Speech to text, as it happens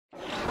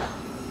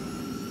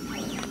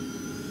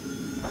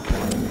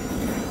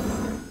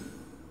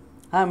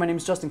Hi, my name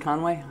is Justin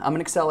Conway. I'm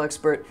an Excel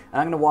expert,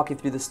 and I'm going to walk you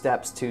through the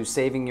steps to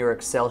saving your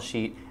Excel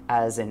sheet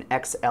as an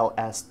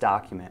XLS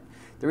document.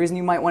 The reason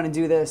you might want to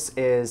do this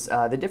is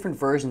the different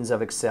versions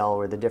of Excel,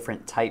 or the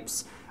different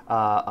types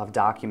of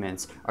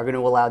documents, are going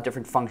to allow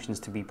different functions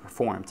to be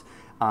performed.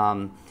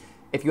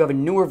 If you have a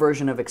newer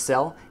version of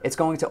Excel, it's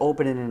going to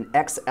open in an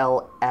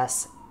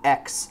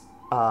XLSX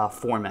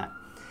format.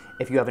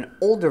 If you have an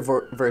older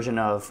version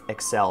of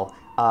Excel,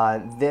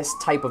 this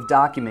type of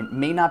document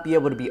may not be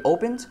able to be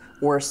opened,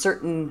 or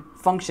certain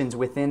functions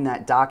within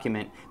that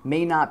document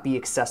may not be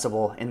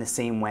accessible in the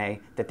same way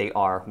that they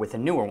are with a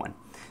newer one.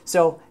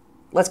 So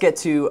let's get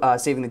to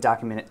saving the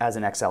document as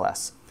an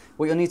XLS.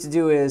 What you'll need to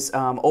do is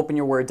open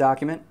your Word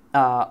document,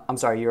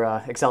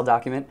 your Excel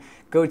document,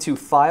 go to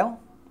File,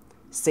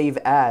 Save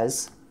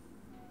As,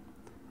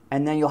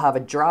 and then you'll have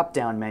a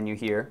drop-down menu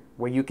here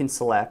where you can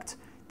select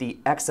the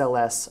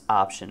XLS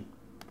option.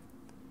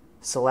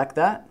 Select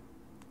that,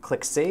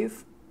 click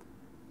Save,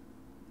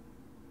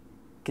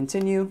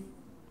 continue,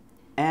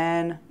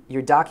 and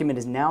your document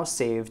is now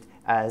saved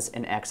as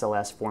an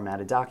XLS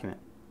formatted document.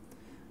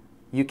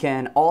 You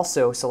can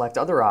also select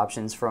other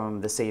options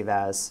from the Save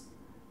As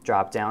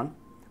drop-down,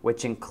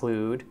 which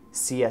include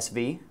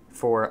CSV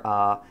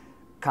for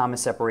comma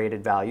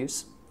separated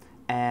values,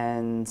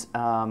 and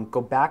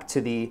go back to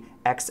the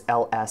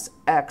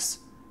XLSX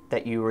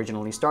that you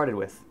originally started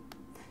with.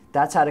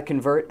 That's how to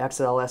convert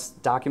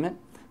XLS document.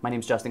 My name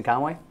is Justin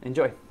Conway.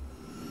 Enjoy.